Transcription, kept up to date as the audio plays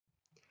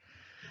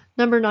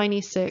Number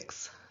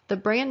 96. The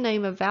brand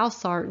name of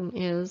valsartan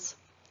is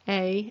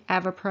A.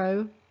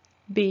 Avapro,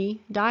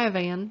 B.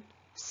 Diovan,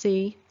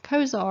 C.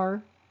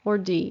 Cozar, or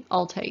D.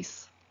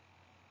 Altase.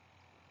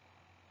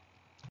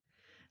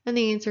 And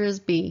the answer is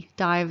B.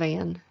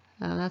 Diovan.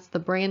 That's the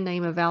brand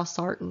name of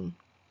valsartan.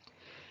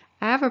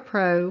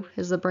 Avapro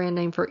is the brand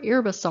name for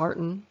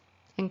irbesartan,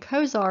 and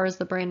Cozar is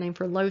the brand name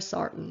for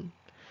losartan.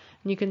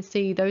 And you can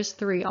see those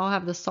three all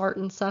have the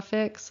sartan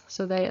suffix,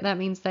 so that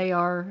means they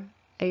are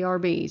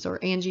ARBs, or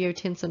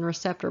angiotensin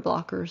receptor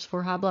blockers,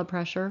 for high blood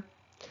pressure.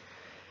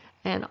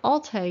 And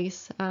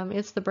Altase,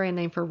 it's the brand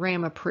name for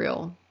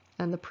ramipril,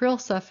 and the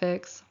pril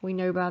suffix, we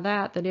know by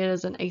that it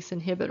is an ACE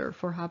inhibitor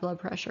for high blood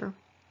pressure.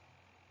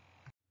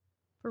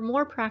 For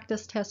more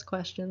practice test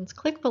questions,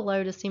 click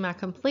below to see my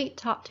complete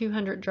Top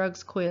 200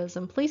 Drugs quiz,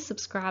 and please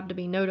subscribe to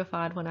be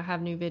notified when I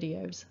have new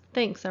videos.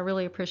 Thanks, I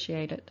really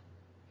appreciate it.